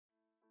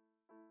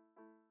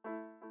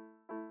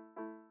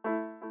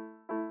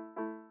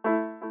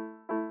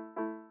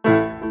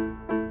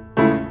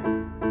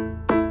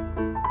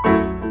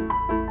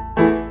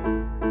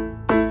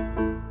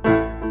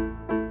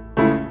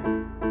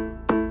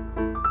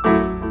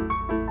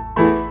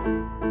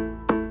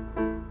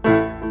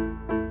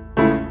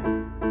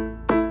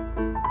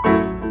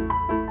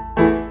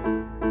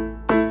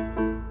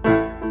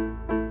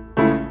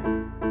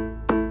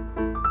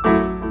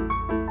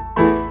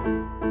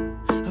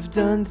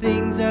done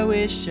things I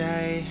wish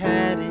I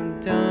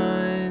hadn't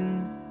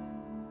done.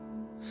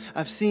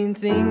 I've seen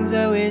things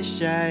I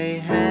wish I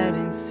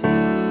hadn't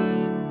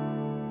seen.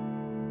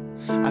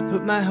 I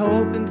put my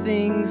hope in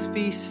things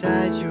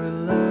beside your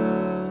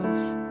love.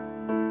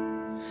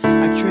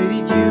 I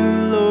traded you,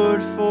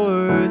 Lord, for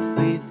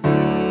earthly things.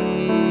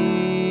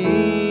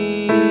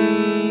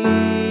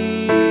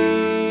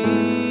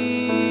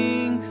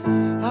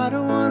 I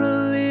don't want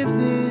to live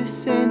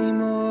this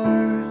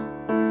anymore.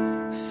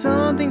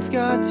 Something's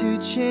got to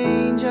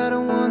change. I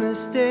don't want to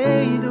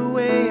stay the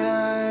way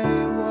I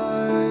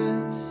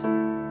was,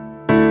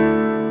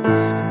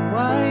 and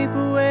wipe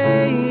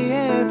away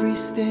every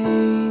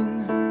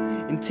stain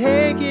and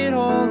take it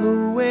all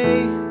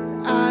away.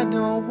 I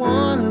don't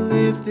want to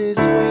live this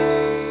way.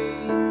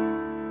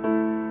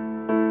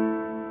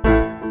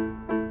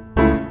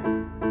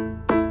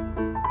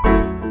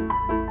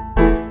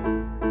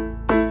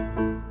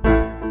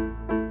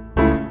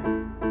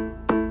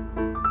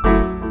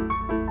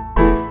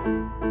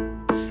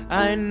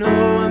 I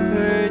know I'm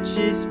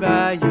purchased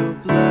by your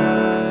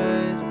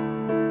blood.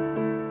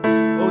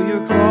 Oh,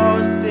 your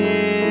cross,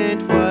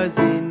 it was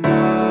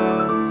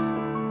enough.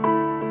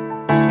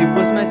 It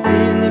was my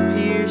sin that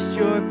pierced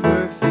your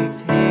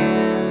perfect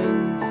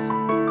hands.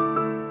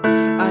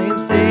 I am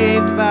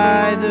saved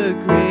by the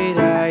great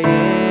I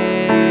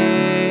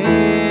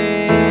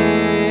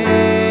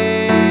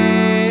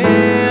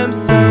am.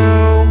 So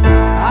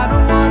I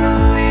don't want to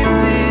live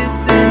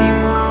this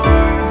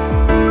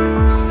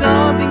anymore.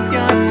 Something's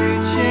got to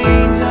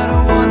change. I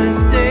don't want to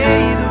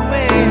stay the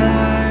way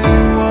I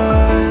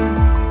was,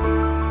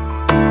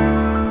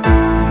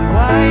 and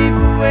wipe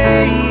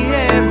away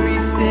every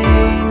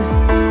stain.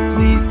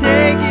 Please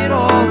take it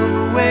all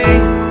away.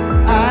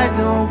 I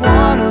don't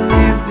want to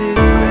live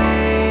this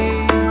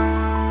way.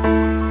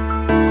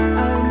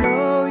 I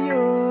know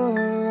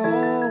you're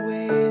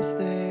always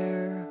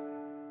there.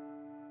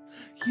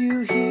 You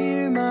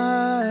hear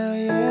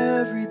my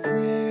every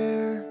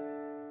prayer.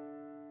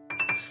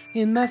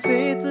 In my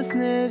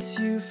faithlessness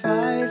you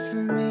fight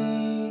for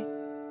me,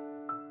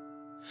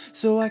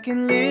 so I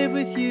can live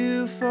with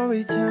you for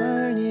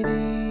eternity.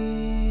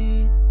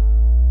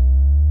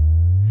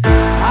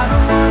 I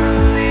don't want to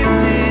live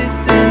this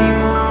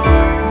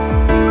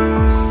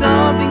anymore.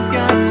 Something's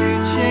got to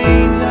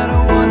change. I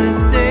don't want to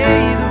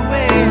stay the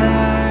way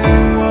I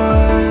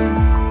was,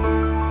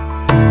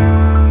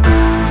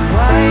 and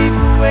wipe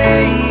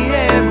away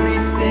every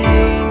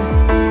stain.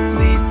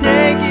 Please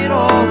take it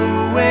all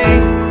away.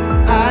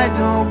 I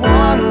don't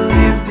want to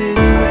live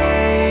this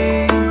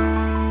way.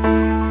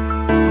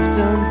 I've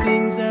done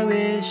things I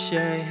wish I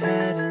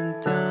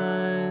hadn't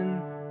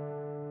done.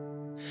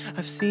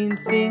 I've seen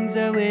things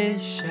I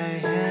wish I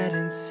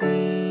hadn't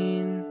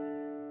seen.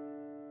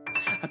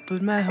 I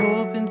put my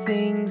hope in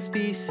things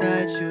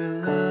beside your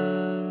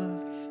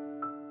love,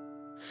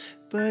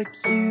 but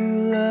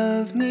you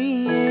love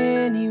me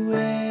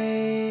anyway.